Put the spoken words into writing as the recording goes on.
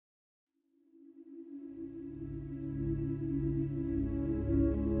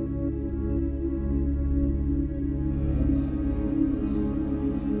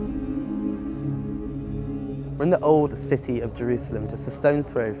in the old city of Jerusalem, just a stone's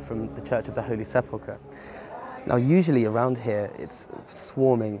throw from the Church of the Holy Sepulchre. Now usually around here it's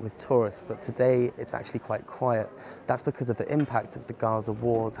swarming with tourists, but today it's actually quite quiet. That's because of the impact of the Gaza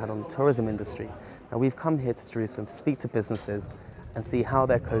wars had on the tourism industry. Now we've come here to Jerusalem to speak to businesses and see how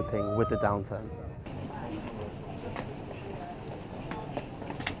they're coping with the downturn.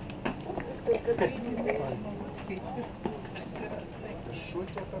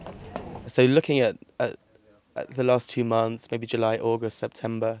 So looking at the last 2 months, maybe July, August,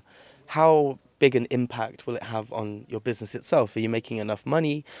 September, how big an impact will it have on your business itself? Are you making enough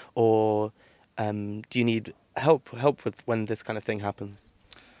money, or do you need help with when this kind of thing happens?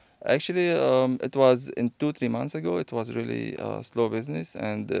 Actually, it was in 2-3 months ago. It was really slow business,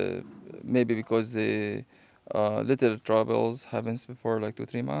 and maybe because the little troubles happens before like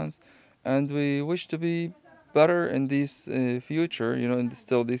 2-3 months, and we wish to be better in this future.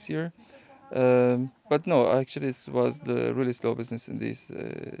 Still this year. But no, actually, it was the really slow business in these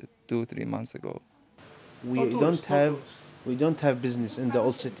 2-3 months ago. We don't have business in the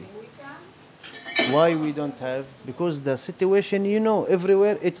old city. Why we don't have? Because the situation,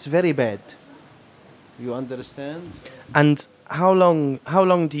 everywhere it's very bad. You understand? And how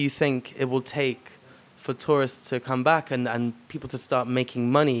long do you think it will take for tourists to come back and people to start making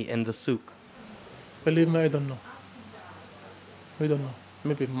money in the souk? Believe me, I don't know. We don't know.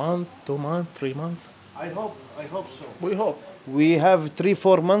 Maybe a month, 2 months, 3 months. I hope so. We hope. We have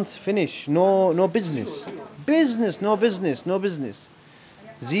 3-4 months finish. No business. No business.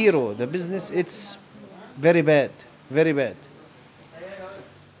 Zero. The business, it's very bad. Very bad.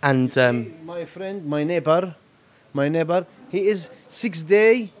 And my friend, my neighbor, he is 6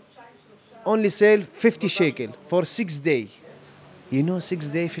 days, only sell 50 shekel for 6 days. 6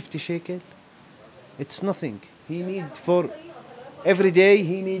 days, 50 shekel? It's nothing. He need for every day,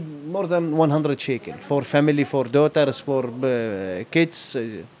 he needs more than 100 shekel for family, for daughters, for kids.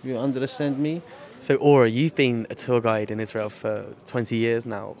 You understand me? so Aura, you've been a tour guide in Israel for 20 years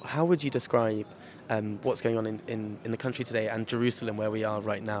now. How would you describe what's going on in the country today and Jerusalem where we are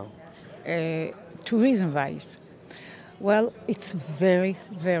right now? Tourism-wise, well, it's very,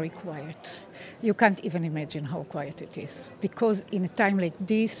 very quiet. You can't even imagine how quiet it is, because in a time like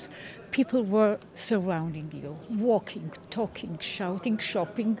this, people were surrounding you, walking, talking, shouting,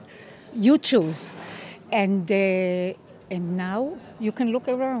 shopping. You choose. And now you can look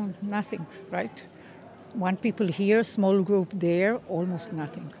around, nothing, right? One people here, small group there, almost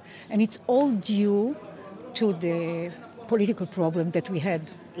nothing. And it's all due to the political problem that we had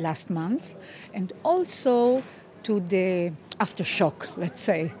last month, and also to the aftershock, let's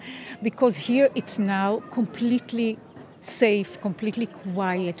say. Because here it's now completely safe, completely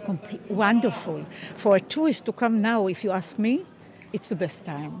quiet, wonderful. For a tourist to come now, if you ask me, it's the best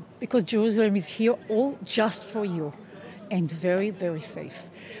time. Because Jerusalem is here all just for you, and very, very safe.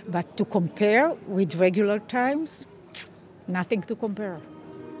 But to compare with regular times, nothing to compare.